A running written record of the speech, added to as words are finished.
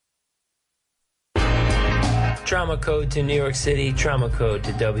Trauma Code to New York City, Trauma Code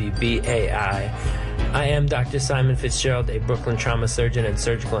to WBAI. I am Dr. Simon Fitzgerald, a Brooklyn trauma surgeon and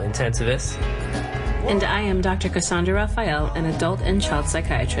surgical intensivist. And I am Dr. Cassandra Raphael, an adult and child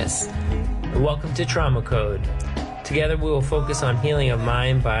psychiatrist. Welcome to Trauma Code. Together we will focus on healing of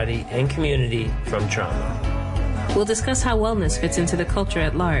mind, body, and community from trauma. We'll discuss how wellness fits into the culture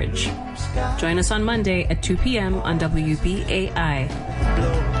at large. Join us on Monday at 2 p.m. on WBAI.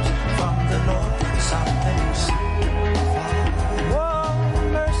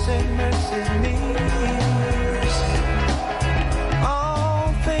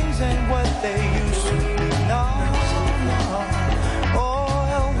 All things ain't what they used to be. No.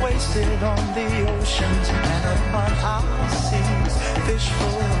 Oil wasted on the oceans and upon our seas, fish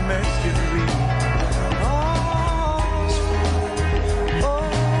full of mercury. Oh,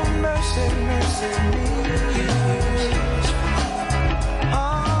 mercy, mercy me.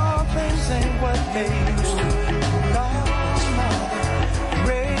 All things ain't what they used to be. No.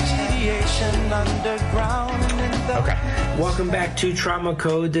 Radiation underground and in the... Okay. Welcome back to Trauma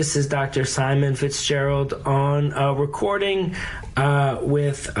Code. This is Dr. Simon Fitzgerald on a recording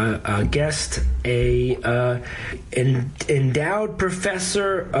with a guest, endowed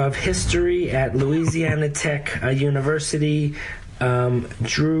professor of history at Louisiana Tech University,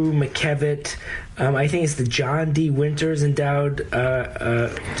 Andrew McKevitt. I think it's the John D. Winters Endowed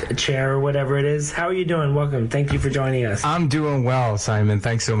Chair or whatever it is. How are you doing? Welcome. Thank you for joining us. I'm doing well, Simon.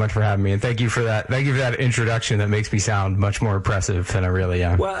 Thanks so much for having me, and thank you for that. Thank you for that introduction. That makes me sound much more impressive than I really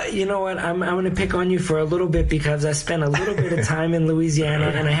am. Well, you know what? I'm going to pick on you for a little bit because I spent a little bit of time in Louisiana,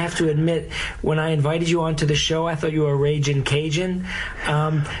 and I have to admit, when I invited you onto the show, I thought you were a raging Cajun.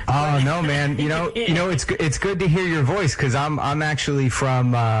 Oh no, man! You know, it's good to hear your voice because I'm actually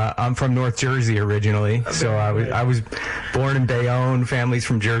from North Jersey originally. So I was born in Bayonne. Family's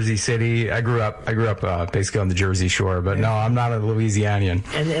from Jersey City. I grew up basically on the Jersey Shore. But no, I'm not a Louisianian.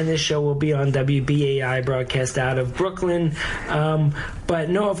 And this show will be on WBAI, broadcast out of Brooklyn. But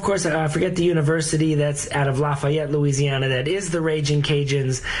no, of course, I forget the university that's out of Lafayette, Louisiana. That is the Raging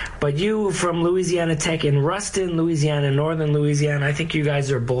Cajuns. But you from Louisiana Tech in Ruston, Louisiana, northern Louisiana. I think you guys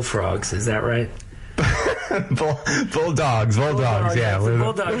are bullfrogs. Is that right? Bulldogs, yeah.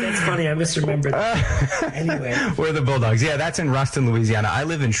 Bulldogs, that's funny, I misremembered. Anyway. We're the Bulldogs. Yeah, that's in Ruston, Louisiana. I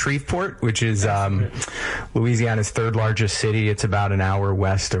live in Shreveport, which is Louisiana's third largest city. It's about an hour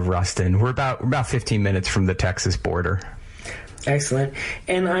west of Ruston. We're about 15 minutes from the Texas border. Excellent.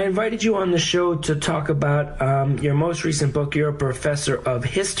 And I invited you on the show to talk about your most recent book. You're a professor of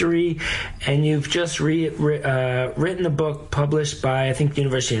history, and you've just written a book published by, I think, the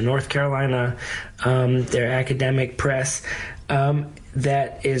University of North Carolina, their academic press,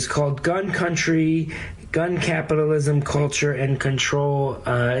 that is called Gun Country, Gun Capitalism, Culture, and Control.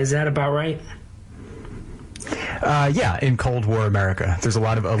 Is that about right? Yeah, in Cold War America. There's a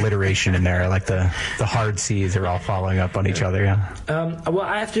lot of alliteration in there, like the hard C's are all following up on each other, yeah. Well,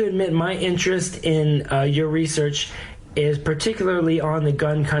 I have to admit, my interest in your research is particularly on the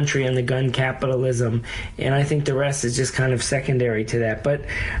gun country and the gun capitalism, and I think the rest is just kind of secondary to that. But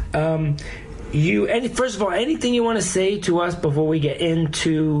first of all, anything you want to say to us before we get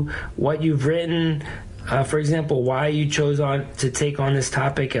into what you've written? For example, why you chose to take on this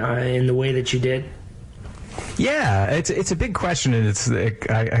topic in the way that you did? Yeah, it's a big question, and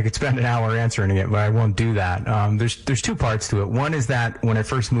I could spend an hour answering it, but I won't do that. There's two parts to it. One is that when I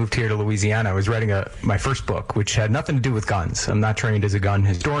first moved here to Louisiana, I was writing my first book, which had nothing to do with guns. I'm not trained as a gun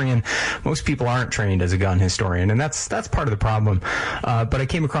historian. Most people aren't trained as a gun historian, and that's part of the problem. But I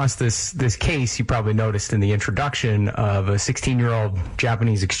came across this case you probably noticed in the introduction of a 16-year-old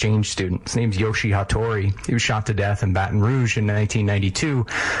Japanese exchange student. His name's Yoshi Hattori. He was shot to death in Baton Rouge in 1992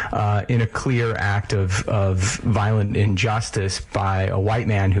 in a clear act of violent injustice by a white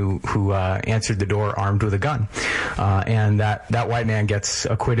man who answered the door armed with a gun, and that white man gets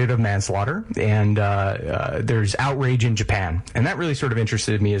acquitted of manslaughter, and there's outrage in Japan, and that really sort of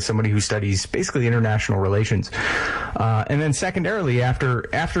interested me as somebody who studies basically international relations. And then secondarily, after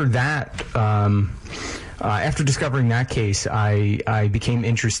that. After discovering that case, I became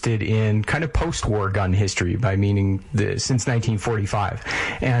interested in kind of post-war gun history, by meaning since 1945.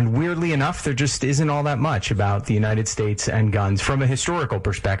 And weirdly enough, there just isn't all that much about the United States and guns from a historical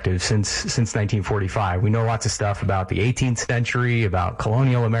perspective since 1945. We know lots of stuff about the 18th century, about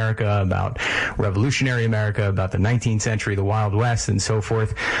colonial America, about revolutionary America, about the 19th century, the Wild West, and so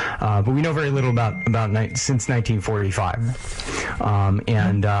forth. But we know very little about since 1945.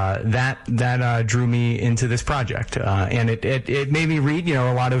 And that drew me into this project. And it made me read,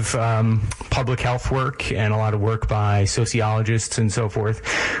 a lot of public health work and a lot of work by sociologists and so forth,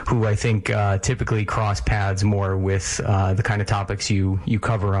 who I think typically cross paths more with the kind of topics you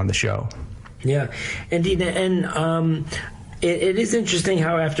cover on the show. Yeah, indeed. And it is interesting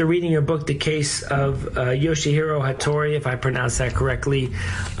how after reading your book, The Case of Yoshihiro Hattori, if I pronounced that correctly,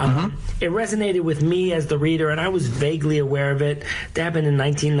 it resonated with me as the reader, and I was vaguely aware of it. That happened in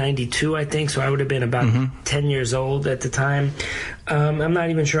 1992, I think, so I would have been about 10 years old at the time. I'm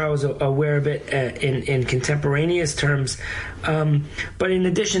not even sure I was aware of it in contemporaneous terms. But in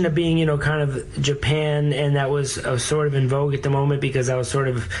addition to being, kind of Japan, and that was sort of in vogue at the moment because I was sort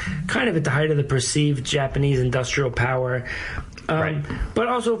of kind of at the height of the perceived Japanese industrial power. Right. But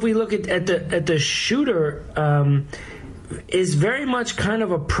also, if we look at the shooter, is very much kind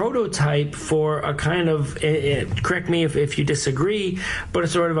of a prototype for a kind of, correct me if you disagree, but a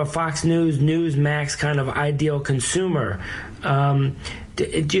sort of a Fox News, Newsmax kind of ideal consumer. Do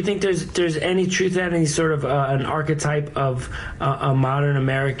you think there's any truth to that, any sort of an archetype of a modern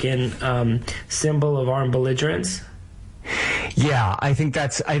American symbol of armed belligerence? Yeah, I think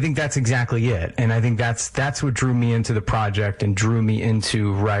that's exactly it, and I think that's what drew me into the project and drew me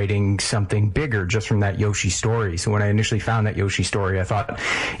into writing something bigger just from that Yoshi story. So when I initially found that Yoshi story, I thought,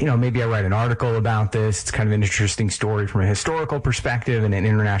 maybe I write an article about this. It's kind of an interesting story from a historical perspective and an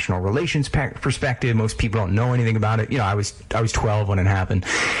international relations perspective. Most people don't know anything about it. I was 12 when it happened,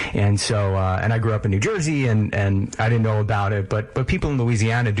 and so and I grew up in New Jersey, and I didn't know about it, but people in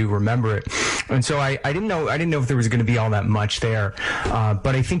Louisiana do remember it, and so I didn't know if there was going to be all that much there.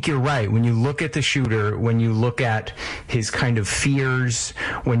 But I think you're right. When you look at the shooter, when you look at his kind of fears,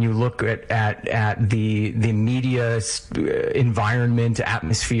 when you look at the media environment,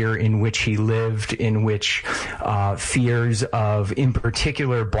 atmosphere in which he lived, in which fears of, in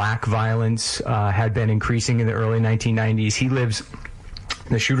particular, black violence had been increasing in the early 1990s.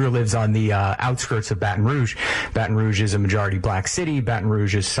 The shooter lives on the outskirts of Baton Rouge. Baton Rouge is a majority black city. Baton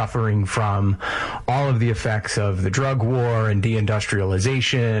Rouge is suffering from all of the effects of the drug war and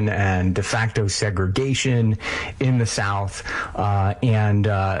deindustrialization and de facto segregation in the South. And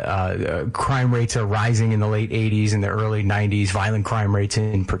crime rates are rising in the late 80s and the early 90s, violent crime rates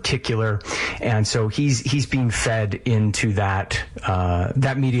in particular. And so he's being fed into that.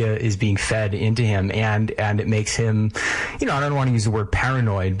 That media is being fed into him, and it makes him, I don't want to use the word paranoid,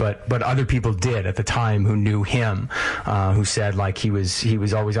 but other people did at the time who knew him, who said like he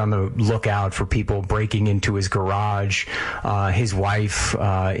was always on the lookout for people breaking into his garage. His wife,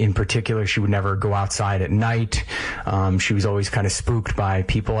 in particular, she would never go outside at night. She was always kind of spooked by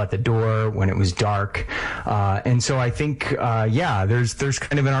people at the door when it was dark. And so I think, there's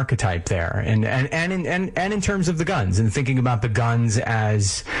kind of an archetype there, and in terms of the guns, and thinking about the guns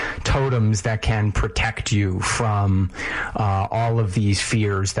as totems that can protect you from all of these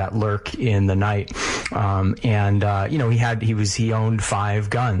fears that lurk in the night. He owned 5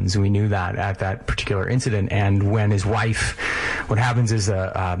 guns. We knew that at that particular incident. And when his wife, what happens is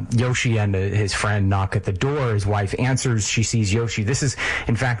Yoshi and his friend knock at the door. His wife answers. She sees Yoshi. This is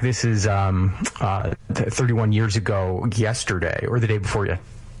 31 years ago yesterday, or the day before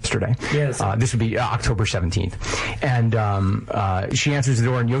yesterday. Yes. This would be October 17th. And she answers the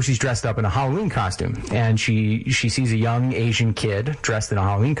door, and Yoshi's dressed up in a Halloween costume. And she sees a young Asian kid dressed in a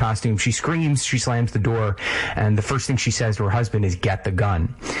Halloween costume. She screams, she slams the door, and the first thing she says to her husband is, "Get the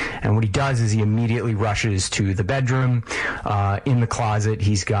gun." And what he does is he immediately rushes to the bedroom. In the closet,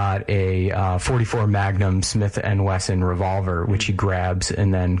 he's got a .44 Magnum Smith & Wesson revolver, which he grabs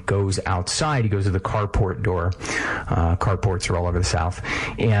and then goes outside. He goes to the carport door. Carports are all over the South.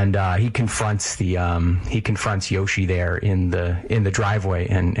 And he confronts Yoshi there in the driveway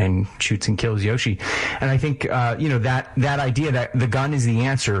and shoots and kills Yoshi. And I think that idea that the gun is the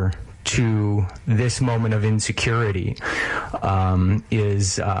answer to this moment of insecurity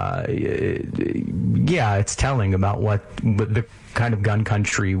is it's telling about what the kind of gun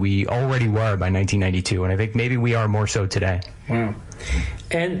country we already were by 1992, and I think maybe we are more so today. Wow.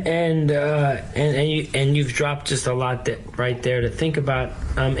 And you've dropped just a lot right there to think about,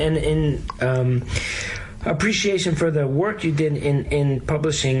 and in appreciation for the work you did in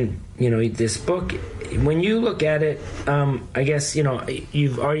publishing this book. When you look at it, I guess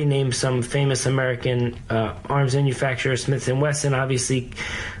you've already named some famous American arms manufacturers. Smith & Wesson, obviously,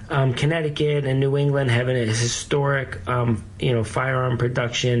 Connecticut and New England have a historic firearm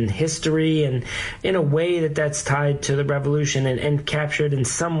production history, and in a way that's tied to the Revolution and captured in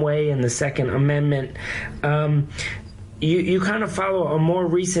some way in the Second Amendment. You kind of follow a more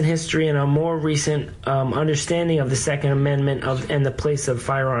recent history and a more recent understanding of the Second Amendment and the place of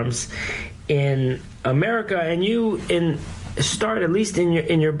firearms in America, and you start, at least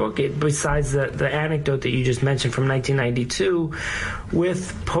in your book, besides the anecdote that you just mentioned from 1992,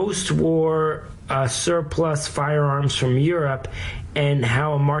 with post-war surplus firearms from Europe and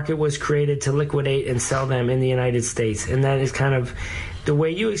how a market was created to liquidate and sell them in the United States. And that is kind of the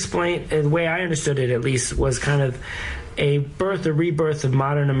way you explain, the way I understood it at least, was kind of a rebirth of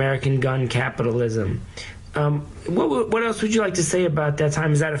modern American gun capitalism. What else would you like to say about that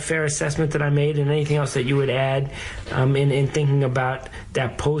time? Is that a fair assessment that I made, and anything else that you would add in thinking about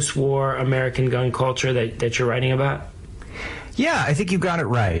that post-war American gun culture that you're writing about? Yeah, I think you got it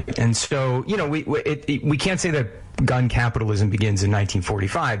right. And so, we can't say that gun capitalism begins in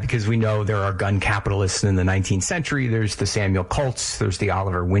 1945 because we know there are gun capitalists in the 19th century. There's the Samuel Colts, there's the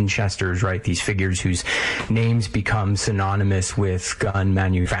Oliver Winchesters, right? These figures whose names become synonymous with gun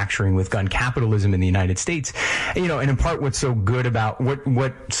manufacturing, with gun capitalism in the United States. And in part, what's so good about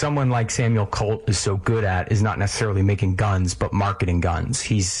what someone like Samuel Colt is so good at is not necessarily making guns, but marketing guns.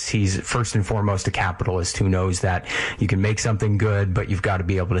 He's first and foremost a capitalist who knows that you can make something good, but you've got to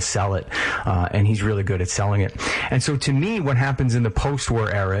be able to sell it. And he's really good at selling it. And so to me, what happens in the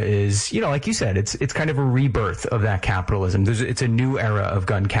post-war era is, like you said, it's kind of a rebirth of that capitalism. It's a new era of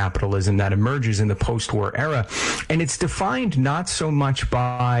gun capitalism that emerges in the post-war era. And it's defined not so much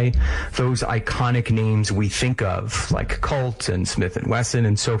by those iconic names we think of, like Colt and Smith & Wesson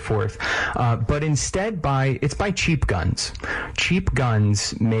and so forth, but instead by cheap guns. Cheap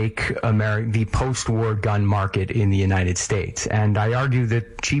guns make the post-war gun market in the United States. And I argue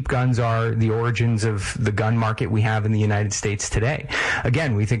that cheap guns are the origins of the gun market we have in the United States today.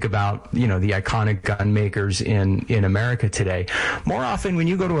 Again, we think about, the iconic gun makers in America today. More often when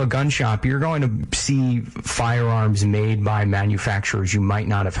you go to a gun shop, you're going to see firearms made by manufacturers you might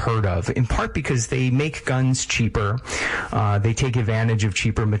not have heard of, in part because they make guns cheaper. They take advantage of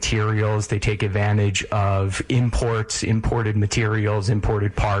cheaper materials. They take advantage of imported materials,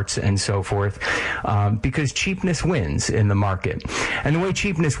 imported parts, and so forth, because cheapness wins in the market. And the way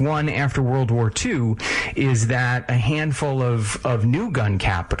cheapness won after World War II is that a handful of new gun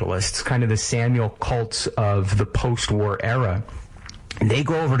capitalists, kind of the Samuel Colts of the post-war era, they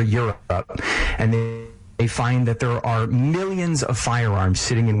go over to Europe and they find that there are millions of firearms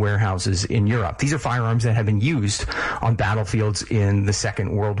sitting in warehouses in Europe. These are firearms that have been used on battlefields in the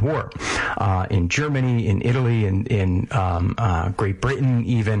Second World War, in Germany, in Italy, in Great Britain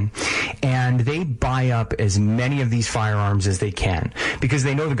even. And they buy up as many of these firearms as they can because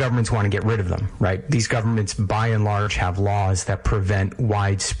they know the governments want to get rid of them, right? These governments, by and large, have laws that prevent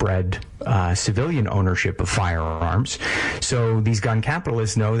widespread civilian ownership of firearms. So these gun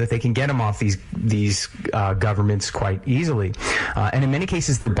capitalists know that they can get them off these governments quite easily. And in many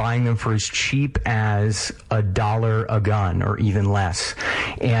cases, they're buying them for as cheap as $1 a gun or even less.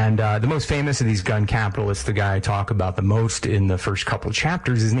 And the most famous of these gun capitalists, the guy I talk about the most in the first couple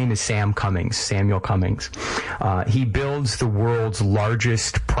chapters, his name is Samuel Cummings. He builds the world's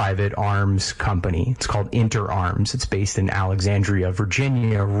largest private arms company. It's called Interarms. It's based in Alexandria,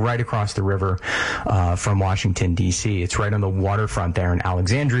 Virginia, right across the river from Washington, D.C. It's right on the waterfront there in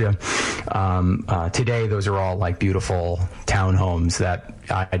Alexandria. Today, those are all like beautiful townhomes that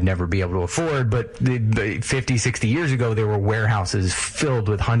I'd never be able to afford, but 50, 60 years ago, there were warehouses filled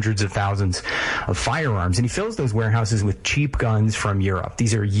with hundreds of thousands of firearms, and he fills those warehouses with cheap guns from Europe.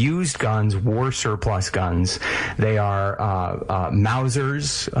 These are used guns, war surplus guns. They are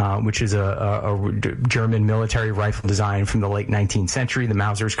Mausers, which is a German military rifle design from the late 19th century. The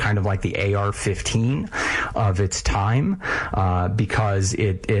Mauser is kind of like the AR-15 of its time because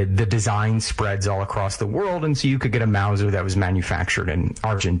the design spreads all across the world, and so you could get a Mauser that was manufactured in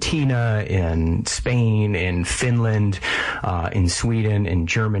Argentina, in Spain, in Finland, in Sweden, in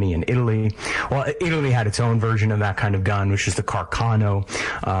Germany, in Italy. Well, Italy had its own version of that kind of gun, which is the Carcano.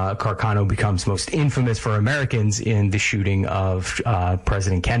 Carcano becomes most infamous for Americans in the shooting of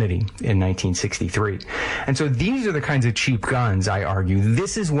President Kennedy in 1963. And so these are the kinds of cheap guns, I argue.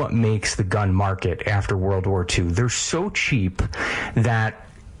 This is what makes the gun market after World War II. They're so cheap that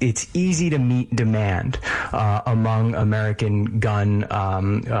it's easy to meet demand among American gun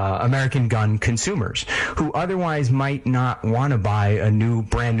consumers who otherwise might not want to buy a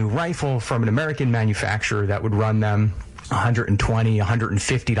brand new rifle from an American manufacturer that would run them $120,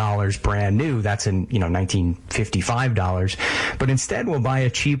 $150 brand new. That's in, $1955. But instead, we'll buy a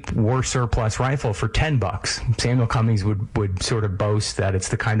cheap war surplus rifle for $10. Samuel Cummings would sort of boast that it's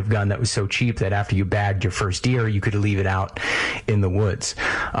the kind of gun that was so cheap that after you bagged your first deer, you could leave it out in the woods.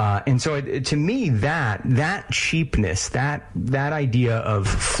 And so to me, that cheapness, that idea of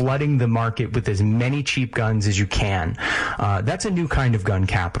flooding the market with as many cheap guns as you can, that's a new kind of gun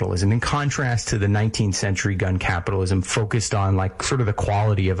capitalism. In contrast to the 19th century gun capitalism focused on like sort of the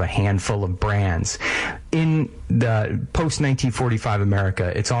quality of a handful of brands. In the post-1945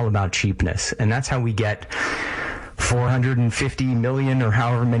 America, it's all about cheapness. And that's how we get 450 million or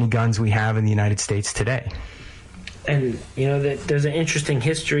however many guns we have in the United States today. And, that there's an interesting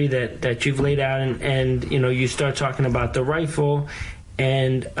history that you've laid out, and you start talking about the rifle.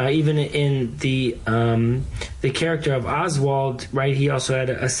 And even in the character of Oswald, right, he also had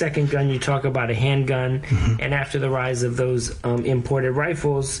a second gun. You talk about a handgun. Mm-hmm. And after the rise of those imported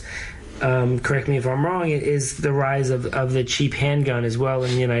rifles, correct me if I'm wrong, it is the rise of the cheap handgun as well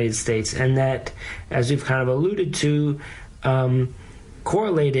in the United States. And that, as we've kind of alluded to,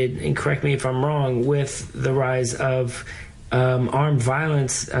 correlated, and correct me if I'm wrong, with the rise of armed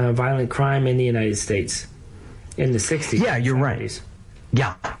violence, violent crime in the United States in the 60s. Yeah, you're 70s. Right.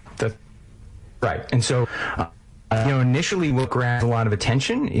 Yeah, that's right. And so, initially what grabs a lot of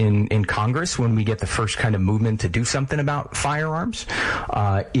attention in Congress when we get the first kind of movement to do something about firearms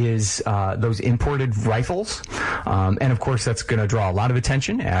is those imported rifles. And of course, that's going to draw a lot of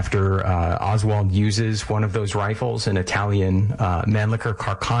attention after Oswald uses one of those rifles, an Italian Mannlicher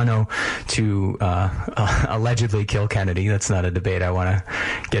Carcano, to allegedly kill Kennedy. That's not a debate I want to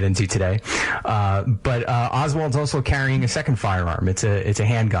get into today. But Oswald's also carrying a second firearm. It's a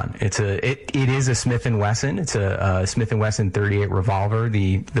handgun. It is a Smith & Wesson. It's a Smith & Wesson 38 revolver.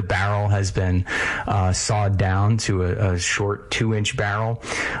 The barrel has been sawed down to a short 2-inch barrel,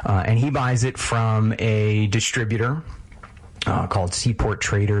 and he buys it from a distributor called Seaport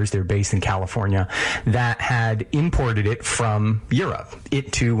Traders. They're based in California, that had imported it from Europe.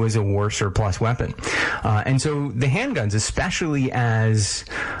 It too was a war surplus weapon. And so the handguns, especially as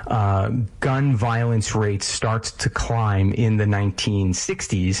gun violence rates starts to climb in the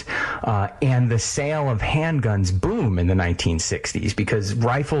 1960s, and the sale of handguns boom in the 1960s, because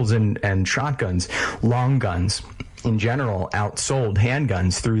rifles and shotguns, long guns, in general, outsold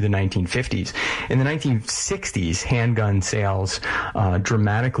handguns through the 1950s. In the 1960s, handgun sales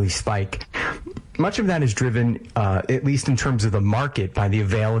dramatically spike. Much of that is driven, at least in terms of the market, by the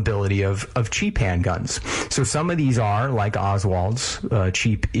availability of cheap handguns. So some of these are, like Oswald's,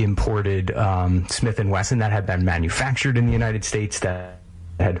 cheap imported Smith & Wesson that had been manufactured in the United States, that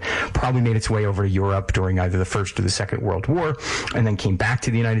had probably made its way over to Europe during either the First or the Second World War, and then came back to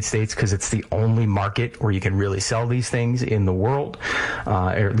the United States because it's the only market where you can really sell these things in the world,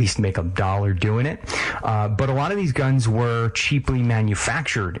 or at least make a dollar doing it. But a lot of these guns were cheaply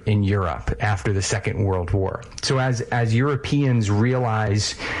manufactured in Europe after the Second World War. So as Europeans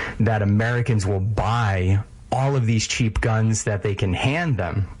realize that Americans will buy all of these cheap guns that they can hand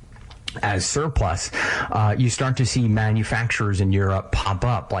them as surplus, you start to see manufacturers in Europe pop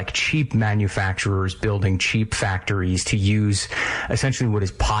up, like cheap manufacturers building cheap factories to use essentially what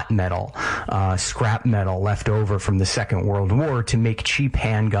is pot metal, scrap metal left over from the Second World War, to make cheap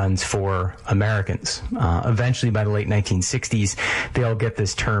handguns for Americans. Eventually, by the late 1960s, they'll get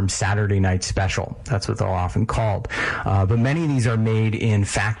this term Saturday Night Special. That's what they're often called. But many of these are made in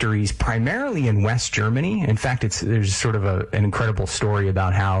factories primarily in West Germany. In fact, there's sort of an incredible story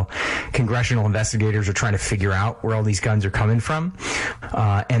about how congressional investigators are trying to figure out where all these guns are coming from.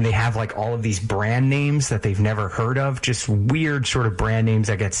 And they have like all of these brand names that they've never heard of, just weird sort of brand names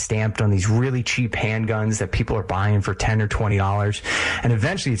that get stamped on these really cheap handguns that people are buying for $10 or $20. And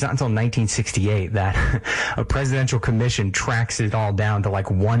eventually, it's not until 1968 that a presidential commission tracks it all down to like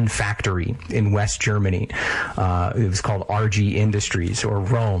one factory in West Germany. It was called RG Industries, or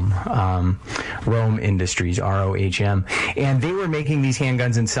Rome Industries, ROHM. And they were making these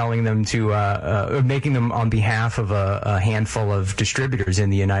handguns and selling them to making them on behalf of a handful of distributors in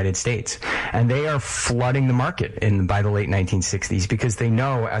the United States, and they are flooding the market by the late 1960s, because they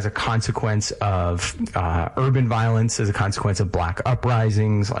know, as a consequence of urban violence, as a consequence of black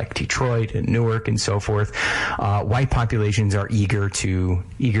uprisings like Detroit and Newark and so forth, white populations are eager to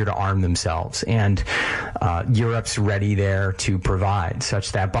arm themselves, and Europe's ready there to provide,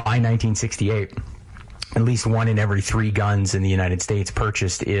 such that by 1968, at least 1 in every 3 guns in the United States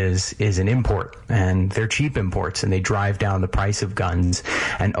purchased is an import, and they're cheap imports, and they drive down the price of guns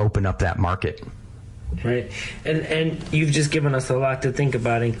and open up that market. Right, and you've just given us a lot to think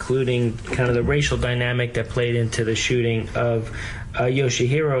about, including kind of the racial dynamic that played into the shooting of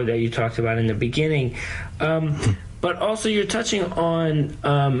Yoshihiro that you talked about in the beginning. But also you're touching on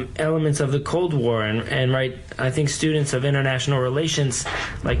elements of the Cold War, and right, I think students of international relations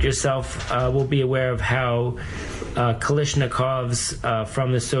like yourself will be aware of how Kalashnikovs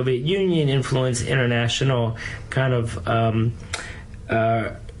from the Soviet Union influenced international kind of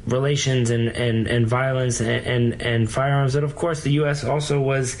relations and violence and firearms. And of course, the U.S. also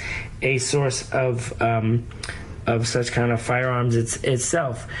was a source of such kind of firearms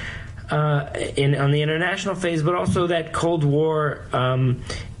itself on the international phase, but also that Cold War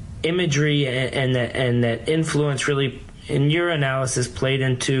imagery and that influence really, in your analysis, played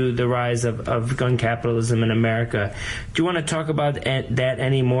into the rise of gun capitalism in America. Do you want to talk about that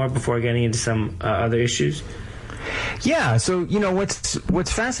any more before getting into some other issues? Yeah, so,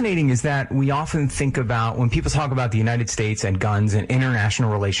 what's fascinating is that we often think about, when people talk about the United States and guns and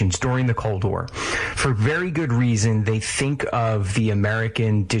international relations during the Cold War, for very good reason, they think of the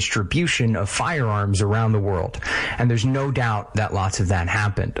American distribution of firearms around the world. And there's no doubt that lots of that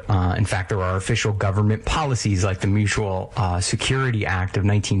happened. In fact, there are official government policies like the Mutual Security Act of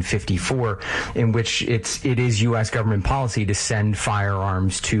 1954, in which it is U.S. government policy to send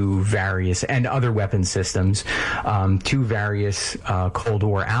firearms to various, and other weapon systems, to various Cold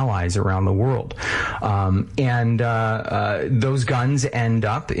War allies around the world. Those guns end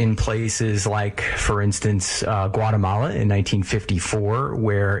up in places like, for instance, Guatemala in 1954,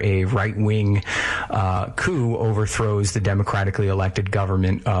 where a right-wing coup overthrows the democratically elected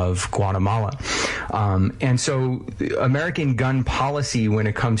government of Guatemala. And so American gun policy, when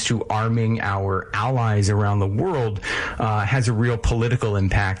it comes to arming our allies around the world, has a real political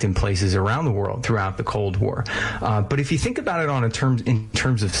impact in places around the world throughout the Cold War. But if you think about it in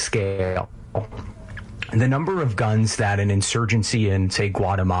terms of scale, the number of guns that an insurgency in, say,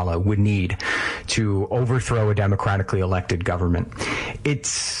 Guatemala would need to overthrow a democratically elected government, it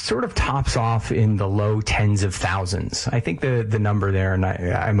sort of tops off in the low tens of thousands. I think the number there, and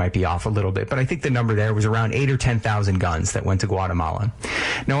I might be off a little bit, but I think the number there was around 8,000 or 10,000 guns that went to Guatemala.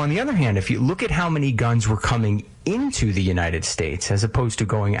 Now, on the other hand, if you look at how many guns were coming into the United States as opposed to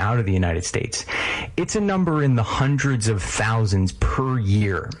going out of the United States, it's a number in the hundreds of thousands per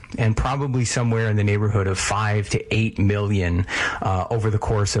year, and probably somewhere in the neighborhood of 5 to 8 million over the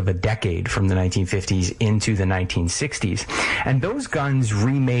course of a decade from the 1950s into the 1960s. And those guns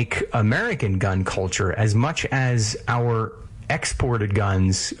remake American gun culture as much as our exported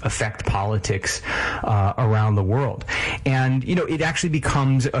guns affect politics around the world. And, it actually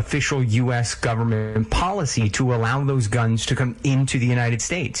becomes official U.S. government policy to allow those guns to come into the United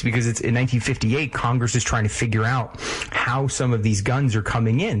States, because it's in 1958, Congress is trying to figure out how some of these guns are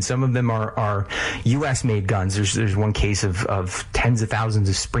coming in. Some of them are U.S.-made guns. There's one case of tens of thousands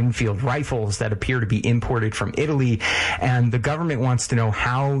of Springfield rifles that appear to be imported from Italy, and the government wants to know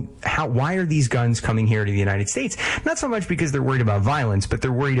why are these guns coming here to the United States? Not so much because they're worried about violence, but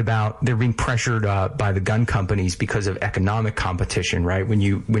they're worried about they're being pressured by the gun companies because of economic competition, right? When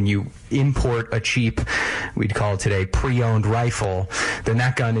you import a cheap, we'd call it today, pre-owned rifle, then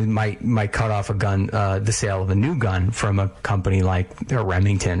that gun might cut off the sale of a new gun from a company like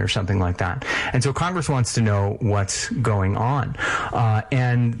Remington or something like that. And so Congress wants to know what's going on,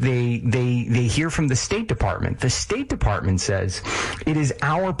 and they hear from the State Department. The State Department says it is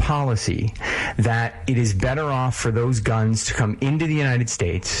our policy that it is better off for those guns to come into the United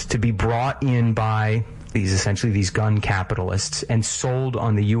States, to be brought in by these gun capitalists and sold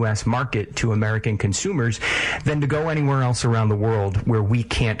on the U.S. market to American consumers, than to go anywhere else around the world where we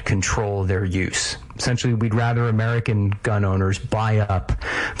can't control their use. Essentially, we'd rather American gun owners buy up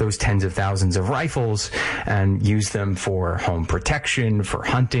those tens of thousands of rifles and use them for home protection, for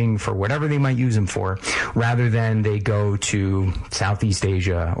hunting, for whatever they might use them for, rather than they go to Southeast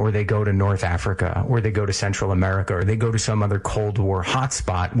Asia, or they go to North Africa, or they go to Central America, or they go to some other Cold War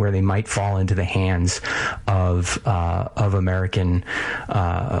hotspot where they might fall into the hands of American,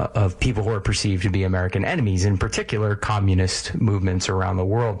 of people who are perceived to be American enemies, in particular communist movements around the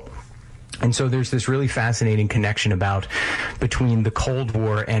world. And so there's this really fascinating connection between the Cold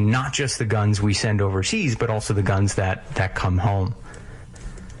War and not just the guns we send overseas, but also the guns that come home.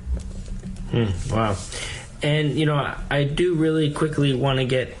 Wow. And, I do really quickly want to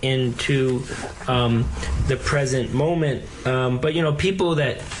get into the present moment. But, people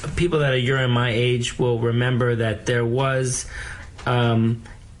that are your and my age will remember that there was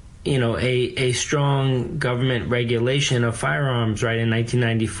a strong government regulation of firearms, right, in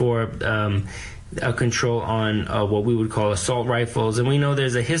 1994. a control on what we would call assault rifles. And we know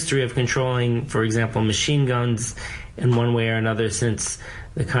there's a history of controlling, for example, machine guns in one way or another since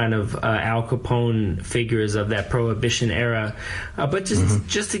the kind of Al Capone figures of that Prohibition era. But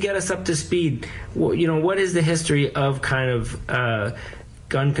just to get us up to speed, what is the history of kind of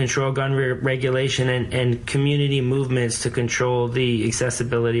gun control, gun regulation, and community movements to control the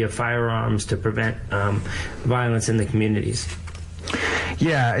accessibility of firearms to prevent violence in the communities?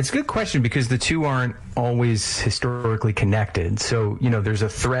 Yeah, it's a good question because the two aren't always historically connected. So, there's a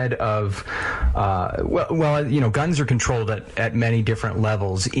thread of, guns are controlled at many different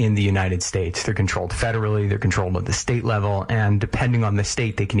levels in the United States. They're controlled federally, they're controlled at the state level, and depending on the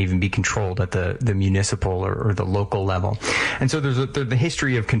state, they can even be controlled at the municipal or the local level. And so there's the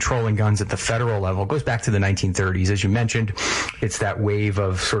history of controlling guns at the federal level goes back to the 1930s. As you mentioned, it's that wave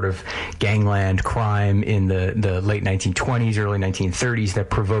of sort of gangland crime in the late 1920s, early 1930s that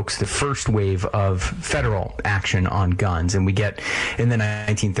provokes the first wave of federal action on guns. And we get, in the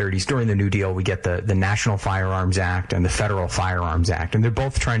 1930s, during the New Deal, we get the National Firearms Act and the Federal Firearms Act. And they're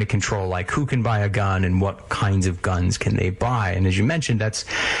both trying to control, like, who can buy a gun and what kinds of guns can they buy. And as you mentioned, that's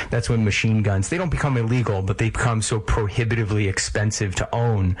when machine guns, they don't become illegal, but they become so prohibitively expensive to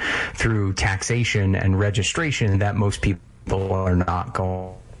own through taxation and registration that most people are not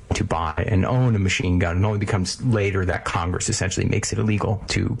going to buy and own a machine gun. It only becomes later that Congress essentially makes it illegal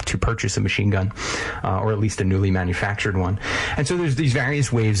to purchase a machine gun, or at least a newly manufactured one. And so there's these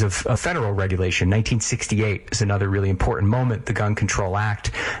various waves of federal regulation. 1968 is another really important moment, the Gun Control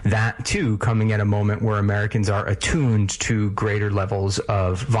Act, that too coming at a moment where Americans are attuned to greater levels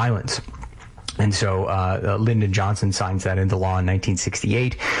of violence. And so Lyndon Johnson signs that into law in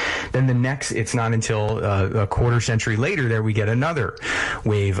 1968. Then it's not until a quarter century later that we get another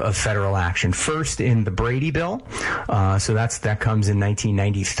wave of federal action. First in the Brady Bill. So that comes in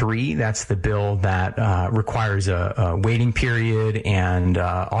 1993. That's the bill that requires a waiting period and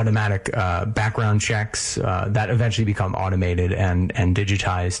automatic background checks that eventually become automated and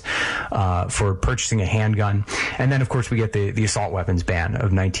digitized for purchasing a handgun. And then, of course, we get the assault weapons ban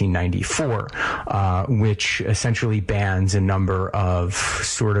of 1994. Which essentially bans a number of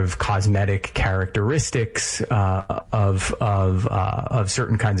sort of cosmetic characteristics of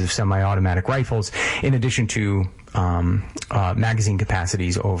certain kinds of semi-automatic rifles, in addition to magazine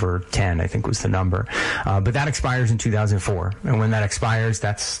capacities over 10, I think was the number. But that expires in 2004. And when that expires,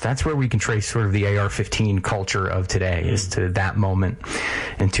 that's where we can trace sort of the AR-15 culture of today, is to that moment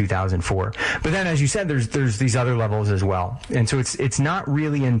in 2004. But then, as you said, there's these other levels as well. And so it's not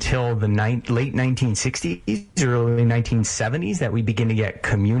really until the late 1960s, early 1970s that we begin to get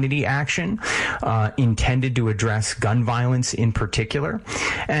community action intended to address gun violence in particular.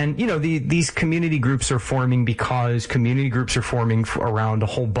 And, these community groups are forming because community groups are forming around a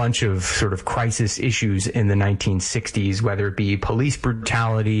whole bunch of sort of crisis issues in the 1960s, whether it be police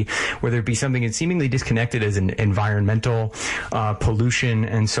brutality, whether it be something that's seemingly disconnected as an environmental pollution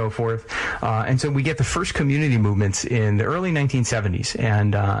and so forth. And so we get the first community movements in the early 1970s.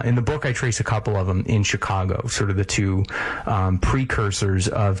 And in the book, I trace a couple of them in Chicago, sort of the two precursors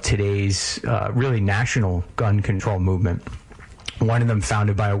of today's really national gun control movement. One of them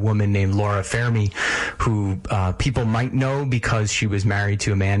founded by a woman named Laura Fermi, who people might know because she was married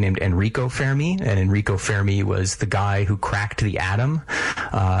to a man named Enrico Fermi. And Enrico Fermi was the guy who cracked the atom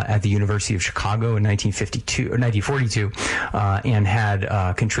at the University of Chicago in 1942, and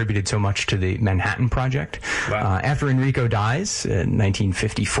had contributed so much to the Manhattan Project. Wow. After Enrico dies in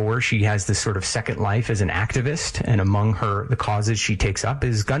 1954, she has this sort of second life as an activist. And among the causes she takes up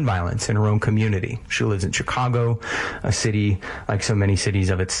is gun violence in her own community. She lives in Chicago, a city like so many cities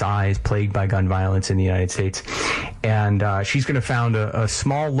of its size, plagued by gun violence in the United States. And she's going to found a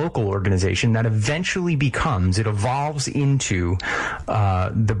small local organization that eventually evolves into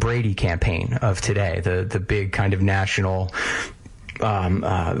the Brady campaign of today, the big kind of national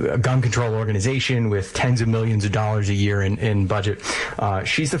gun control organization with tens of millions of dollars a year in budget.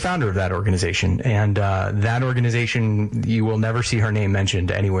 She's the founder of that organization, and that organization, you will never see her name mentioned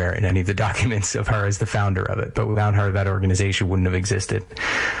anywhere in any of the documents of her as the founder of it. But without her, that organization wouldn't have existed.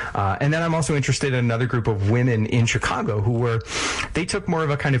 And then I'm also interested in another group of women in Chicago they took more of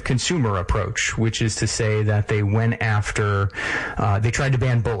a kind of consumer approach, which is to say that they went after, they tried to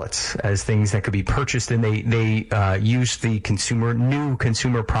ban bullets as things that could be purchased, and they used the consumer new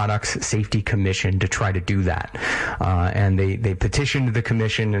Consumer Products Safety Commission to try to do that. And they petitioned the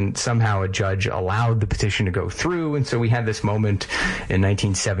commission, and somehow a judge allowed the petition to go through. And so we had this moment in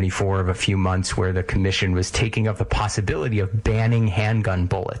 1974 of a few months where the commission was taking up the possibility of banning handgun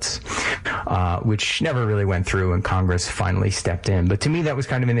bullets, which never really went through, and Congress finally stepped in. But to me, that was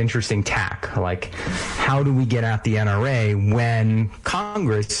kind of an interesting tack. Like, how do we get at the NRA when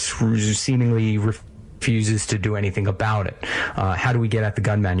Congress seemingly refuses to do anything about it? How do we get at the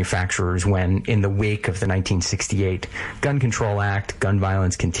gun manufacturers when, in the wake of the 1968 Gun Control Act, gun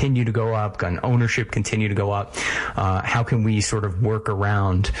violence continued to go up, gun ownership continued to go up? How can we sort of work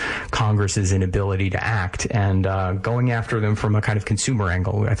around Congress's inability to act? And going after them from a kind of consumer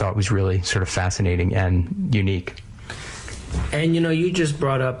angle, I thought was really sort of fascinating and unique. And, you just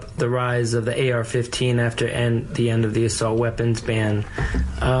brought up the rise of the AR-15 after the end of the assault weapons ban.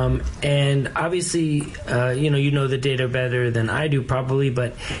 And obviously, you know the data better than I do probably,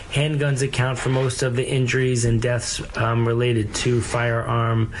 but handguns account for most of the injuries and deaths related to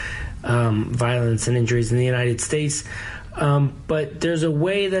firearm violence and injuries in the United States. But there's a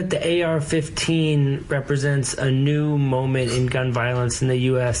way that the AR-15 represents a new moment in gun violence in the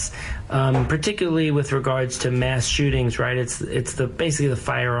U.S., particularly with regards to mass shootings, right? It's basically the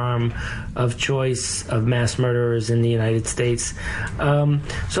firearm of choice of mass murderers in the United States.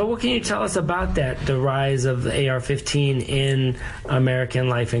 So what can you tell us about that, the rise of the AR-15 in American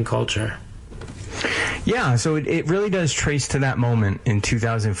life and culture? Yeah, so it really does trace to that moment in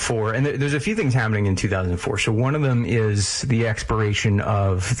 2004. And there's a few things happening in 2004. So one of them is the expiration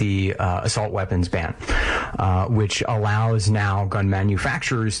of the assault weapons ban, which allows now gun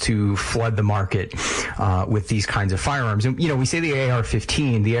manufacturers to flood the market with these kinds of firearms. And, we say the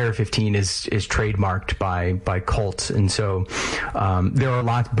AR-15. The AR-15 is trademarked by Colt. And so there are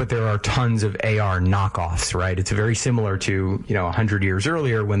lots, but there are tons of AR knockoffs, right? It's very similar to, 100 years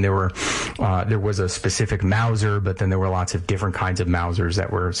earlier when there was a specific Mauser, but then there were lots of different kinds of Mausers that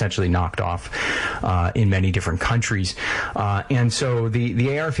were essentially knocked off in many different countries. And so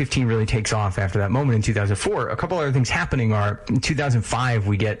the AR-15 really takes off after that moment in 2004. A couple other things happening are in 2005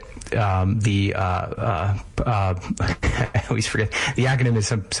 we get I always forget the acronym is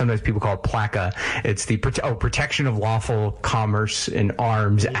sometimes people call it PLACA. It's the Protection of Lawful Commerce in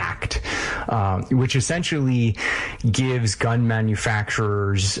Arms Act, which essentially gives gun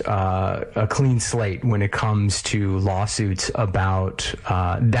manufacturers a clean slate when it comes to lawsuits about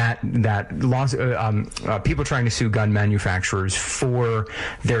people trying to sue gun manufacturers for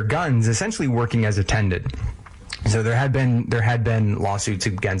their guns essentially working as intended. So there had been lawsuits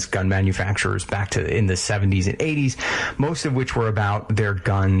against gun manufacturers back in the 70s and 80s, most of which were about their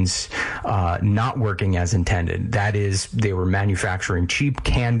guns not working as intended. That is, they were manufacturing cheap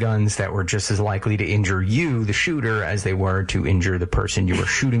can guns that were just as likely to injure you, the shooter, as they were to injure the person you were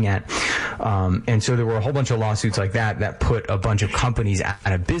shooting at. And so there were a whole bunch of lawsuits like that put a bunch of companies out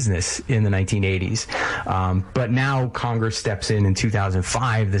of business in the 1980s. But now Congress steps in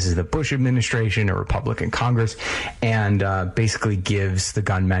 2005. This is the Bush administration, a Republican Congress, and basically gives the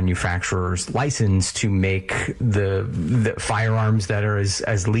gun manufacturers license to make the firearms that are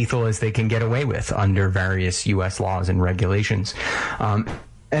as lethal as they can get away with under various U.S. laws and regulations.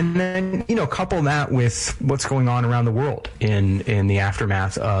 And then, couple that with what's going on around the world in the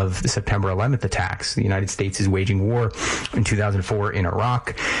aftermath of the September 11th attacks. The United States is waging war in 2004 in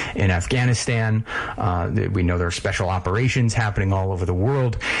Iraq, in Afghanistan. We know there are special operations happening all over the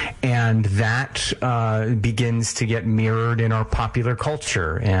world. And that begins to get mirrored in our popular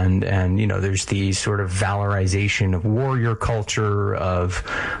culture. And there's the sort of valorization of warrior culture, of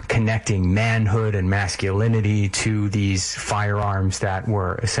connecting manhood and masculinity to these firearms that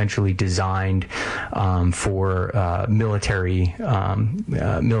were essentially designed for military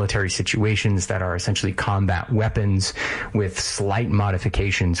situations that are essentially combat weapons with slight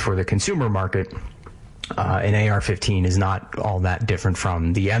modifications for the consumer market. An AR-15 is not all that different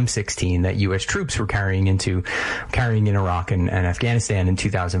from the M16 that U.S. troops were carrying in Iraq and Afghanistan in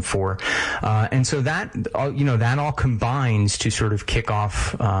 2004. And so that all combines to sort of kick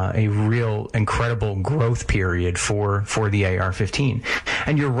off a real incredible growth period for the AR-15.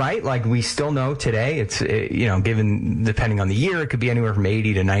 And you're right, like we still know today, given depending on the year, it could be anywhere from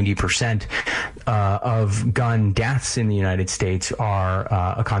 80 to 90% of gun deaths in the United States are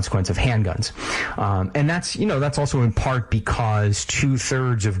a consequence of handguns. And that's also in part because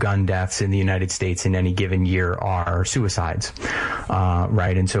 2/3 of gun deaths in the United States in any given year are suicides,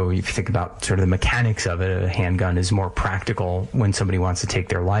 right? And so if you think about sort of the mechanics of it, a handgun is more practical when somebody wants to take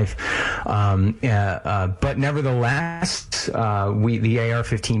their life. But nevertheless, the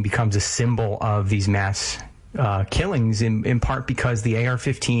AR-15 becomes a symbol of these mass killings in part because the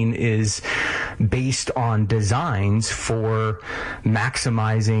AR-15 is based on designs for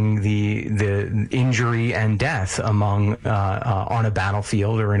maximizing the injury and death among on a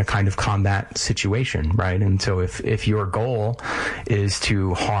battlefield or in a kind of combat situation, right? And so if your goal is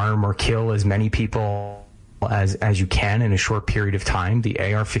to harm or kill as many people as you can in a short period of time, the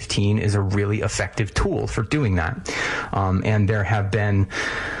AR-15 is a really effective tool for doing that. And there have been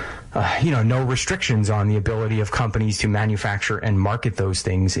no restrictions on the ability of companies to manufacture and market those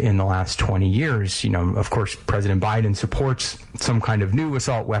things in the last 20 years. Of course, President Biden supports some kind of new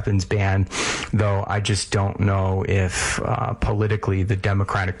assault weapons ban, though I just don't know if politically the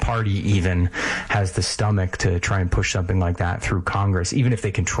Democratic Party even has the stomach to try and push something like that through Congress, even if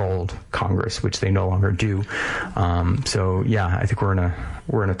they controlled Congress, which they no longer do. So yeah, I think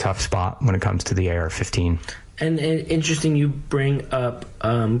we're in a tough spot when it comes to the AR-15. And interesting you bring up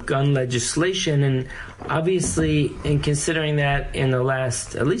gun legislation, and obviously in considering that in the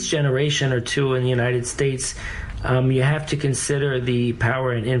last at least generation or two in the United States, you have to consider the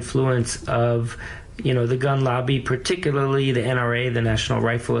power and influence of the gun lobby, particularly the NRA, the National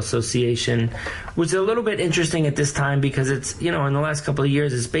Rifle Association, which is a little bit interesting at this time because it's, in the last couple of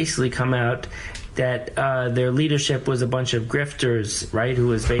years, it's basically come out that their leadership was a bunch of grifters, right, who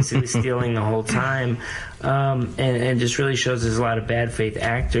was basically stealing the whole time, and just really shows there's a lot of bad faith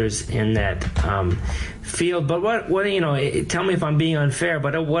actors in that field. But what tell me if I'm being unfair,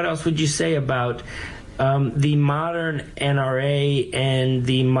 but what else would you say about the modern NRA and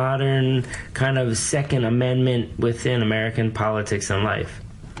the modern kind of Second Amendment within American politics and life?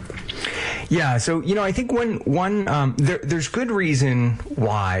 Yeah, so I think there's good reason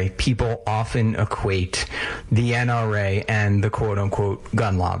why people often equate the NRA and the quote unquote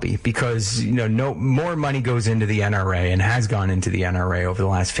gun lobby, because no more money goes into the NRA and has gone into the NRA over the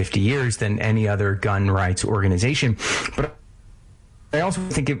last 50 years than any other gun rights organization. But I also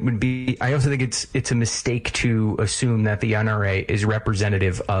think it's a mistake to assume that the NRA is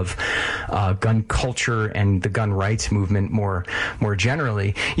representative of gun culture and the gun rights movement more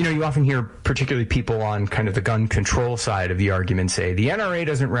generally. You often hear particularly people on kind of the gun control side of the argument say the NRA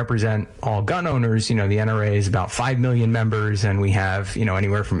doesn't represent all gun owners. The NRA is about 5 million members, and we have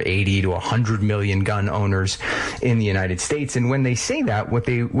anywhere from 80 to 100 million gun owners in the United States. And when they say that, what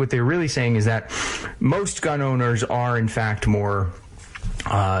they're really saying is that most gun owners are in fact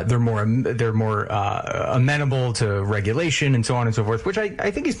they're more amenable to regulation and so on and so forth, which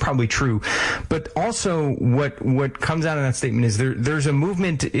I think is probably true. But also what comes out of that statement is there's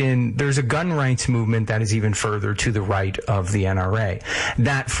a gun rights movement that is even further to the right of the NRA,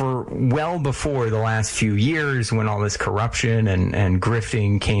 that for well before the last few years, when all this corruption and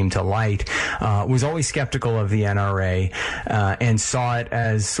grifting came to light, was always skeptical of the NRA and saw it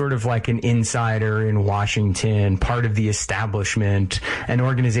as sort of like an insider in Washington, part of the establishment, an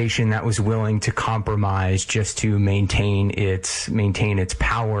organization that was willing to compromise just to maintain its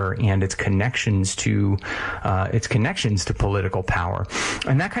power and its connections to political power.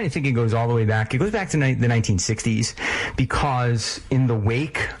 And that kind of thinking goes all the way back. It goes back to the 1960s, because in the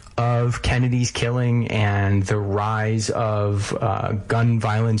wake of Kennedy's killing and the rise of gun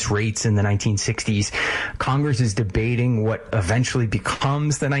violence rates in the 1960s, Congress is debating what eventually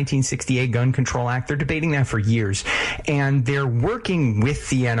becomes the 1968 Gun Control Act. They're debating that for years, and they're working with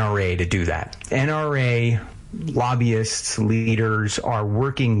the NRA to do that. NRA lobbyists, leaders are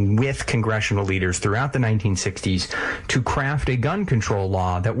working with congressional leaders throughout the 1960s to craft a gun control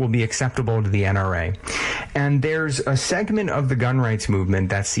law that will be acceptable to the NRA. And there's a segment of the gun rights movement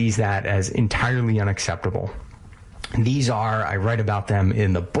that sees that as entirely unacceptable. These are, I write about them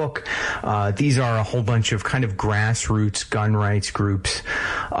in the book, these are a whole bunch of kind of grassroots gun rights groups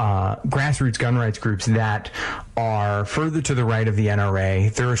that are further to the right of the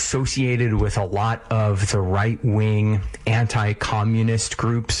NRA. They're associated with a lot of the right-wing anti-communist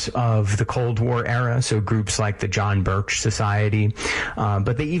groups of the Cold War era, so groups like the John Birch Society,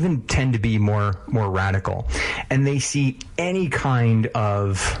 but they even tend to be more radical. And they see any kind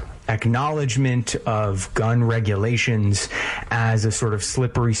of acknowledgement of gun regulations as a sort of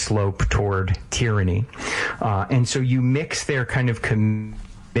slippery slope toward tyranny. And so you mix their kind of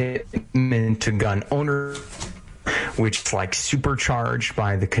commitment to gun ownership which is like supercharged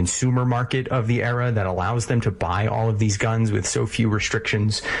by the consumer market of the era that allows them to buy all of these guns with so few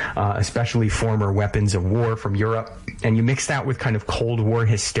restrictions, especially former weapons of war from Europe. And you mix that with kind of Cold War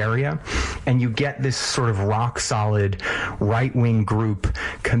hysteria, and you get this sort of rock solid right-wing group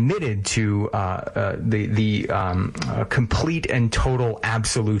committed to the complete and total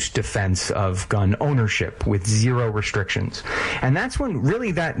absolute defense of gun ownership with zero restrictions. And that's when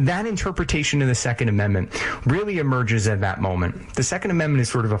really that interpretation of the Second Amendment really emerges at that moment. The Second Amendment is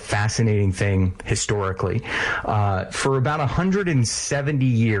sort of a fascinating thing historically. For about 170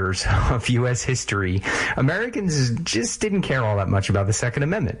 years of U.S. history, Americans just didn't care all that much about the Second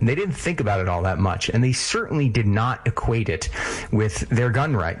Amendment. They didn't think about it all that much, and they certainly did not equate it with their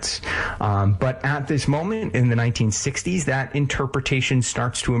gun rights. But at this moment in the 1960s, that interpretation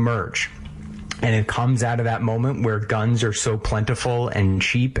starts to emerge. And it comes out of that moment where guns are so plentiful and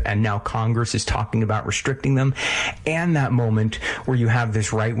cheap, and now Congress is talking about restricting them, and that moment where you have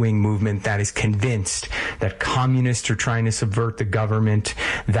this right-wing movement that is convinced that communists are trying to subvert the government,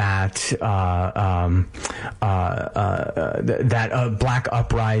 that black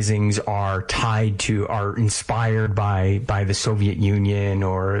uprisings are inspired by the Soviet Union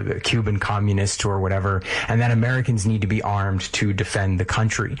or the Cuban communists or whatever, and that Americans need to be armed to defend the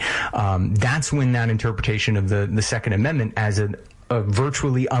country. That's when that interpretation of the Second Amendment as a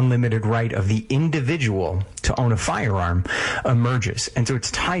virtually unlimited right of the individual to own a firearm emerges. And so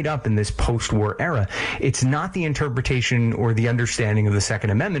it's tied up in this post-war era. It's not the interpretation or the understanding of the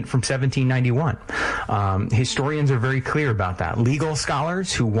Second Amendment from 1791. Historians are very clear about that. Legal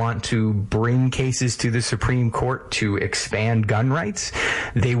scholars who want to bring cases to the Supreme Court to expand gun rights,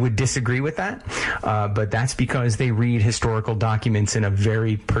 they would disagree with that. But that's because they read historical documents in a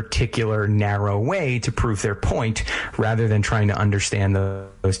very particular, narrow way to prove their point, rather than trying to understand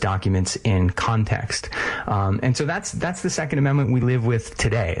those documents in context. And so that's the Second Amendment we live with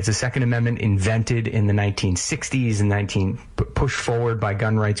today. It's a Second Amendment invented in the 1960s and pushed forward by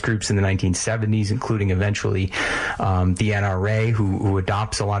gun rights groups in the 1970s, including eventually the NRA, who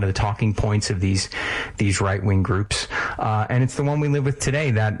adopts a lot of the talking points of these right-wing groups. And it's the one we live with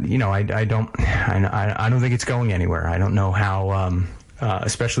today that, I don't think it's going anywhere. I don't know how...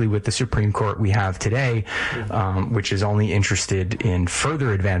 especially with the Supreme Court we have today, which is only interested in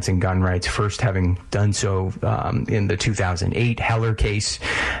further advancing gun rights, first having done so in the 2008 Heller case,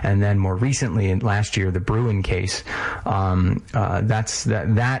 and then more recently, last year, the Bruin case. That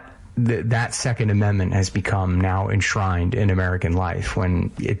Second Amendment has become now enshrined in American life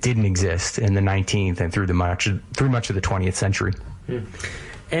when it didn't exist in the 19th and through much of the 20th century.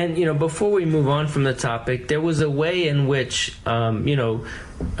 And, before we move on from the topic, there was a way in which, in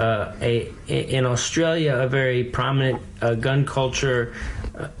Australia, a very prominent gun culture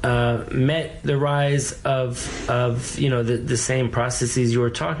met the rise of the same processes you were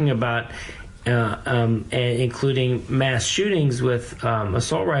talking about, including mass shootings with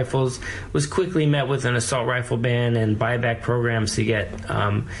assault rifles, was quickly met with an assault rifle ban and buyback programs to get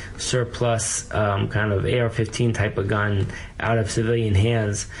surplus kind of AR-15 type of gun out of civilian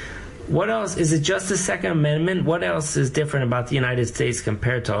hands. What else? Is it just the Second Amendment? What else is different about the United States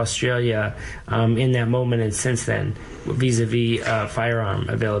compared to Australia in that moment and since then, vis-a-vis firearm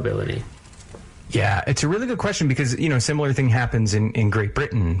availability? Yeah, it's a really good question because, similar thing happens in Great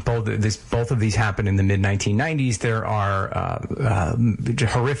Britain. Both of these happen in the mid-1990s. There are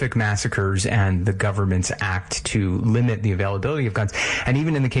horrific massacres and the government's act to limit the availability of guns. And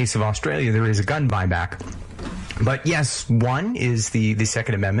even in the case of Australia, there is a gun buyback. But yes, one is the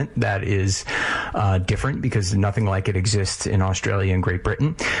Second Amendment that is different because nothing like it exists in Australia and Great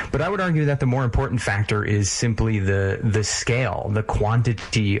Britain. But I would argue that the more important factor is simply the scale, the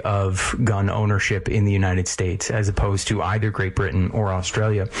quantity of gun ownership in the United States as opposed to either Great Britain or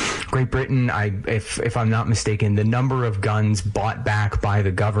Australia. Great Britain, if I'm not mistaken, the number of guns bought back by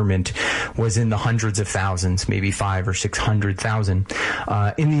the government was in the hundreds of thousands, maybe 500,000 or 600,000.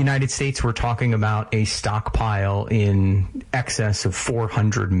 In the United States, we're talking about a stockpile in excess of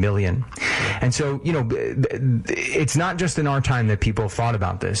 400 million. And so, it's not just in our time that people thought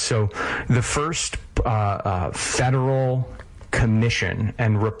about this. So the first federal commission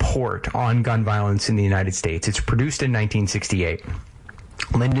and report on gun violence in the United States, it's produced in 1968.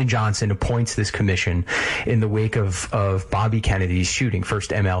 Lyndon Johnson appoints this commission in the wake of Bobby Kennedy's shooting.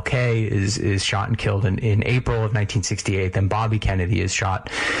 First, MLK is shot and killed in April of 1968. Then Bobby Kennedy is shot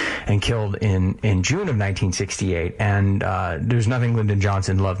and killed in June of 1968. And there's nothing Lyndon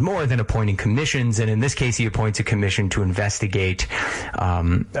Johnson loved more than appointing commissions. And in this case, he appoints a commission to investigate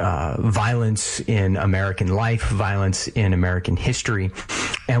violence in American life, violence in American history.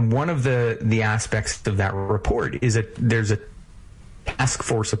 And one of the aspects of that report is that there's a task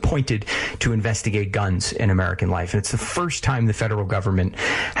force appointed to investigate guns in American life. And it's the first time the federal government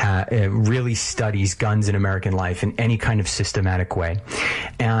really studies guns in American life in any kind of systematic way.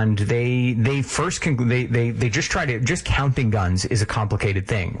 And they just try to, just counting guns is a complicated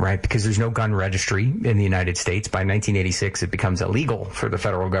thing, right? Because there's no gun registry in the United States. By 1986, it becomes illegal for the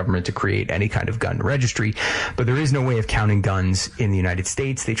federal government to create any kind of gun registry. But there is no way of counting guns in the United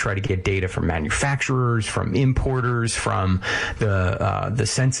States. They try to get data from manufacturers, from importers, from the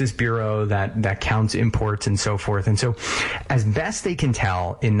Census Bureau that counts imports and so forth. And so as best they can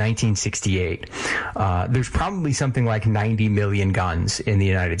tell, in 1968, there's probably something like 90 million guns in the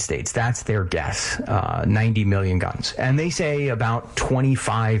United States. That's their guess, 90 million guns. And they say about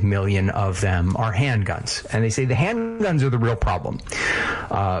 25 million of them are handguns. And they say the handguns are the real problem.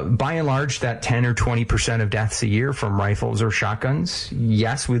 By and large, that 10 or 20% of deaths a year from rifles or shotguns,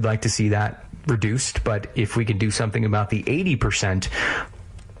 yes, we'd like to see that reduced, but if we could do something about the 80%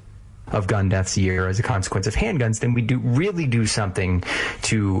 of gun deaths a year as a consequence of handguns, then we really do something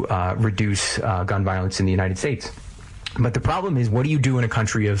to reduce gun violence in the United States. But the problem is, what do you do in a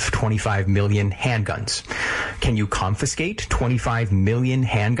country of 25 million handguns? Can you confiscate 25 million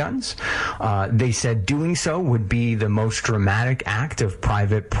handguns? They said doing so would be the most dramatic act of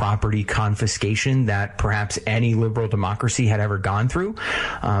private property confiscation that perhaps any liberal democracy had ever gone through.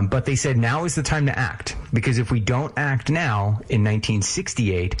 But they said now is the time to act. Because if we don't act now, in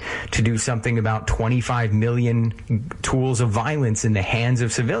 1968, to do something about 25 million tools of violence in the hands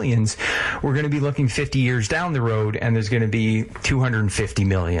of civilians, we're going to be looking 50 years down the road, and there's going to be 250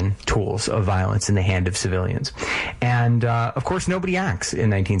 million tools of violence in the hand of civilians. And of course, nobody acts in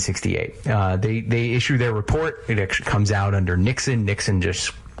 1968. They issue their report. It actually comes out under Nixon. Nixon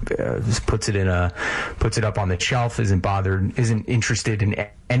just puts it up on the shelf, isn't interested in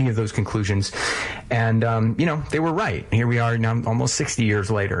any of those conclusions. And, they were right. Here we are now almost 60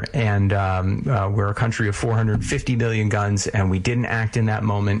 years later, and we're a country of 450 million guns, and we didn't act in that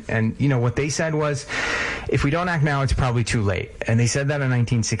moment. And, what they said was, if we don't act now, it's probably too late. And they said that in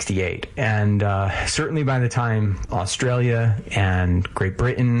 1968. And certainly by the time Australia and Great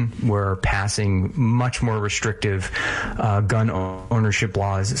Britain were passing much more restrictive gun ownership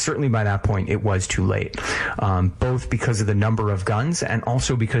laws, certainly by that point it was too late, both because of the number of guns and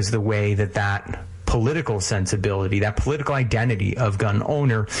also because of the way that political sensibility, that political identity of gun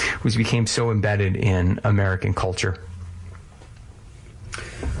owner became so embedded in American culture.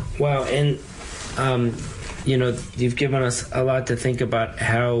 Wow, and you've given us a lot to think about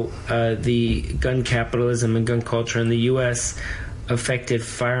how the gun capitalism and gun culture in the U.S. affected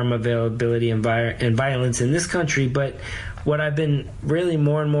firearm availability and violence in this country. But what I've been really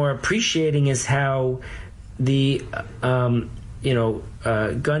more and more appreciating is how the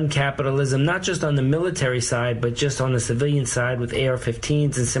gun capitalism, not just on the military side, but just on the civilian side with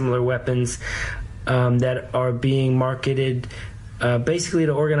AR-15s and similar weapons that are being marketed basically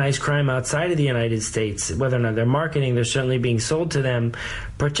to organized crime outside of the United States. Whether or not they're marketing, they're certainly being sold to them.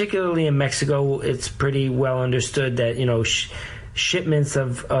 Particularly in Mexico, it's pretty well understood that, shipments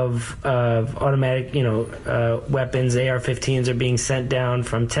of automatic, weapons, AR-15s are being sent down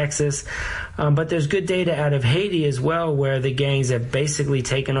from Texas. But there's good data out of Haiti as well, where the gangs have basically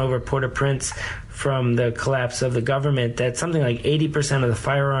taken over Port-au-Prince from the collapse of the government. That something like 80% of the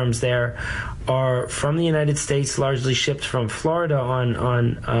firearms there are from the United States, largely shipped from Florida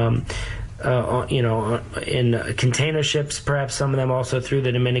in container ships, perhaps some of them also through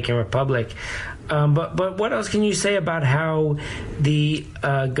the Dominican Republic. But what else can you say about how the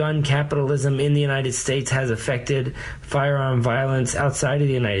gun capitalism in the United States has affected firearm violence outside of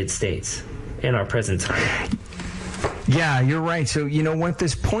the United States in our present time? Yeah, you're right. So, what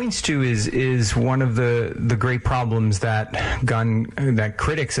this points to is one of the great problems that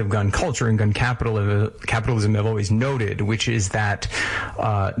critics of gun culture and gun capitalism have always noted, which is that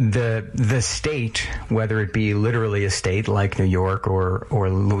the state, whether it be literally a state like New York or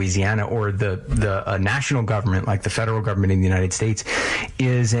Louisiana, or the national government like the federal government in the United States,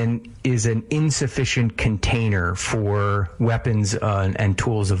 is an insufficient container for weapons and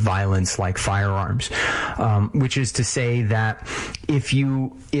tools of violence like firearms, which is to say that if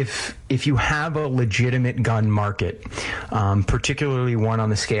you have a legitimate gun market, particularly one on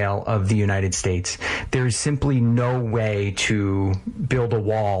the scale of the United States. There's simply no way to build a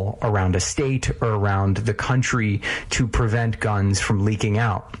wall around a state or around the country to prevent guns from leaking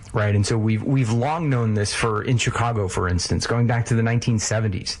out, right? And so we've long known this in Chicago, for instance, going back to the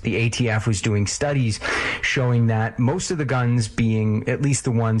 1970s. The ATF was doing studies showing that most of the guns being, at least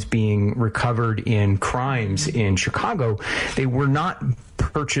the ones being recovered in crimes in Chicago, they were not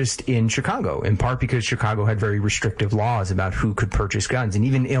purchased in Chicago, in part because Chicago had very restrictive laws about who could purchase guns, and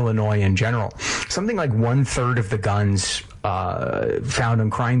even Illinois in general. Something like 1/3 of the guns found on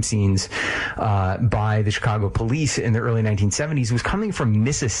crime scenes by the Chicago police in the early 1970s was coming from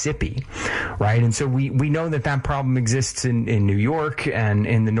Mississippi, right? And so we know that problem exists in New York and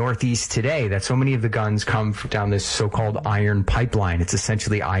in the Northeast today, that so many of the guns come down this so-called iron pipeline. It's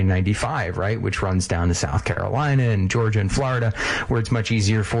essentially I-95, right, which runs down to South Carolina and Georgia and Florida, where it's much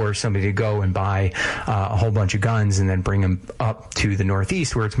easier for somebody to go and buy a whole bunch of guns and then bring them up to the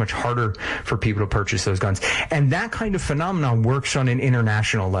Northeast, where it's much harder for people to purchase those guns. And that kind of phenomenon works on an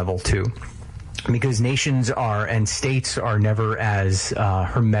international level too, because nations and states are never as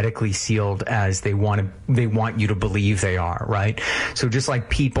hermetically sealed as they want you to believe they are, right? So just like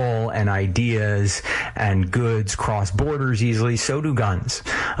people and ideas and goods cross borders easily, so do guns.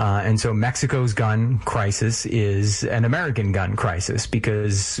 And so Mexico's gun crisis is an American gun crisis,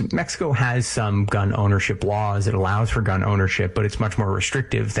 because Mexico has some gun ownership laws. It allows for gun ownership, but it's much more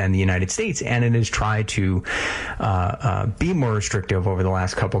restrictive than the United States, and it has tried to be more restrictive over the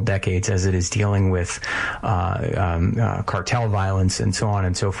last couple decades as it is dealing with cartel violence and so on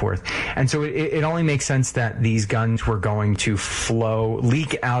and so forth. And so it only makes sense that these guns were going to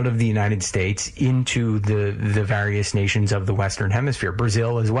leak out of the United States into the various nations of the Western Hemisphere,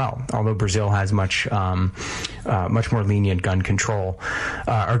 Brazil as well, although Brazil has much more lenient gun control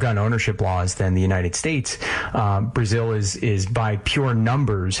or gun ownership laws than the United States. Brazil is by pure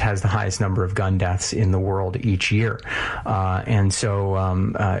numbers has the highest number of gun deaths in the world each year. And so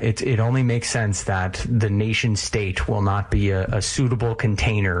it only makes sense that the nation state will not be a suitable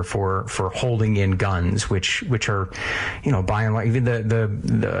container for holding in guns, which are, by and large, even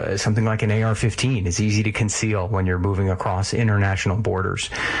the something like an AR-15 is easy to conceal when you're moving across international borders.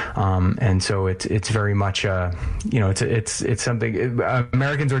 And so it's very much it's something.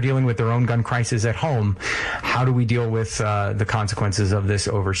 Americans are dealing with their own gun crisis at home. How do we deal with the consequences of this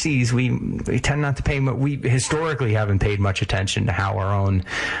overseas? We tend not to pay. We historically haven't paid much attention to how our own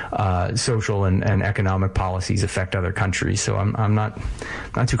social and economic policies affect other countries. So I'm not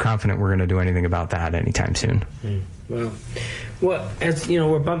too confident we're going to do anything about that anytime soon. Well, as you know,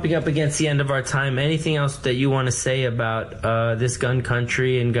 we're bumping up against the end of our time. Anything else that you want to say about this gun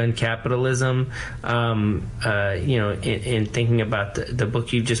country and gun capitalism? In thinking about the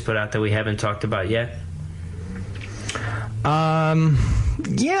book you just put out that we haven't talked about yet. The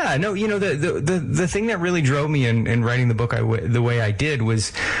thing that really drove me in writing the book the way I did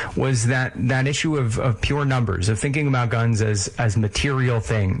was that issue of pure numbers, of thinking about guns as material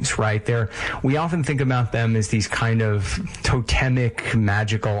things, right? We often think about them as these kind of totemic,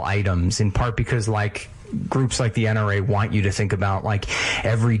 magical items, in part because groups like the NRA want you to think about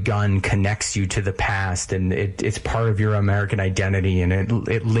every gun connects you to the past, and it's part of your American identity, and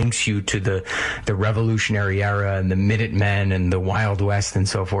it links you to the Revolutionary Era and the Minutemen and the Wild West and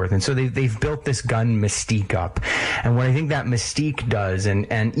so forth. And so they've built this gun mystique up. And what I think that mystique does,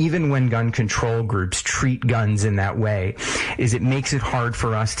 and even when gun control groups treat guns in that way, is it makes it hard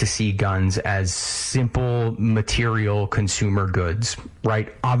for us to see guns as simple material consumer goods,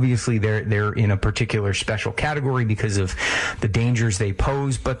 right? Obviously they're in a particular special category because of the dangers they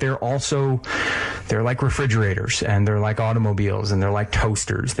pose, but they're like refrigerators, and they're like automobiles, and they're like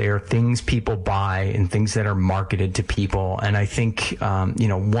toasters. They are things people buy and things that are marketed to people. And I think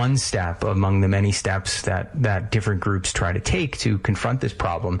one step among the many steps that different groups try to take to confront this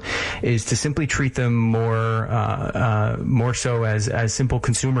problem is to simply treat them more so as simple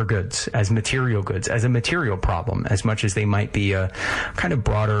consumer goods, as material goods, as a material problem, as much as they might be a kind of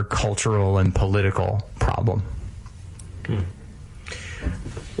broader cultural and political problem.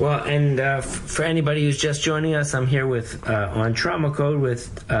 Well, and for anybody who's just joining us, I'm here on Trauma Code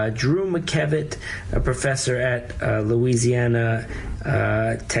with Drew McKevitt, a professor at Louisiana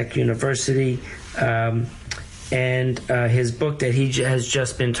Tech University. And his book that he has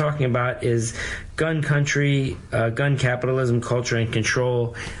just been talking about is Gun Country, Gun Capitalism, Culture, and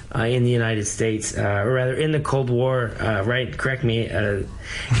Control in the United States, or rather in the Cold War, right? Correct me.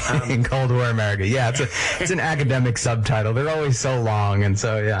 In Cold War America. Yeah, it's an academic subtitle. They're always so long, and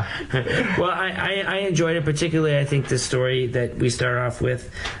so, yeah. Well, I enjoyed it, particularly I think the story that we start off with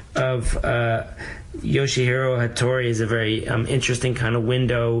of Yoshihiro Hattori is a very interesting kind of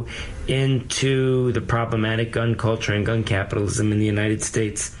window into the problematic gun culture and gun capitalism in the United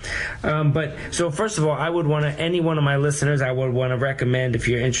States. But so first of all, I would want to, any one of my listeners, I would want to recommend, if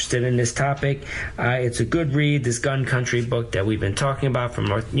you're interested in this topic, it's a good read, this Gun Country book that we've been talking about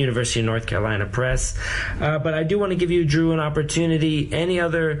from University of North Carolina Press. But I do want to give you, Drew, an opportunity, any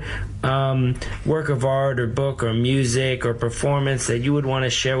other work of art or book or music or performance that you would want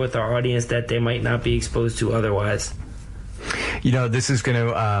to share with our audience that they might not be exposed to otherwise. You know, this is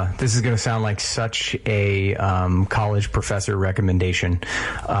gonna sound like such a college professor recommendation,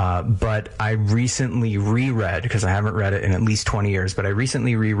 but I recently reread, because I haven't read it in at least 20 years, but I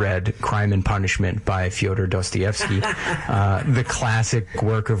recently reread Crime and Punishment by Fyodor Dostoevsky, the classic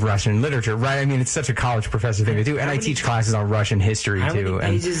work of Russian literature. Right? I mean, it's such a college professor thing to do, and I teach classes on Russian history too. How many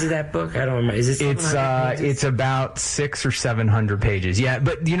pages is that book? I don't remember. Is it? It's about 600 or 700 pages. Yeah,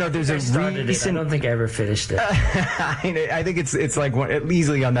 but you know, there's a recent. I don't think I ever finished it. I think it's like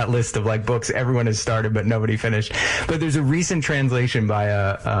easily on that list of like books everyone has started but nobody finished. But there's a recent translation by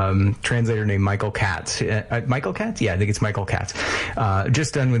a translator named Michael Katz. Michael Katz? Yeah, I think it's Michael Katz.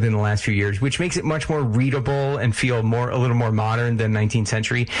 Just done within the last few years, which makes it much more readable and feel a little more modern than 19th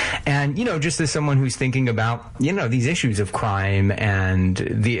century. And, you know, just as someone who's thinking about, you know, these issues of crime and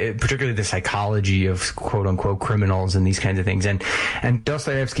particularly the psychology of quote unquote criminals and these kinds of things. And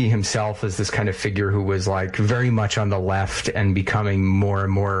Dostoevsky himself is this kind of figure who was like very much on the left and becoming more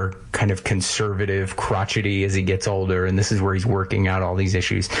and more kind of conservative, crotchety as he gets older, and this is where he's working out all these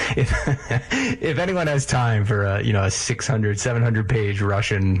issues. If anyone has time for a 600, 700 page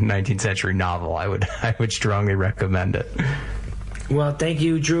Russian 19th century novel, I would strongly recommend it. Well, thank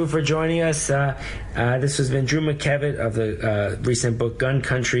you, Drew, for joining us. This has been Drew McKevitt of the recent book Gun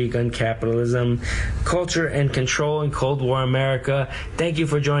Country, Gun Capitalism, Culture and Control in Cold War America. Thank you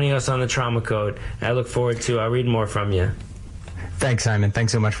for joining us on the Trauma Code. I look forward to reading more from you. Thanks, Simon.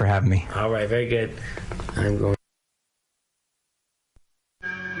 Thanks so much for having me. All right, very good. I'm going.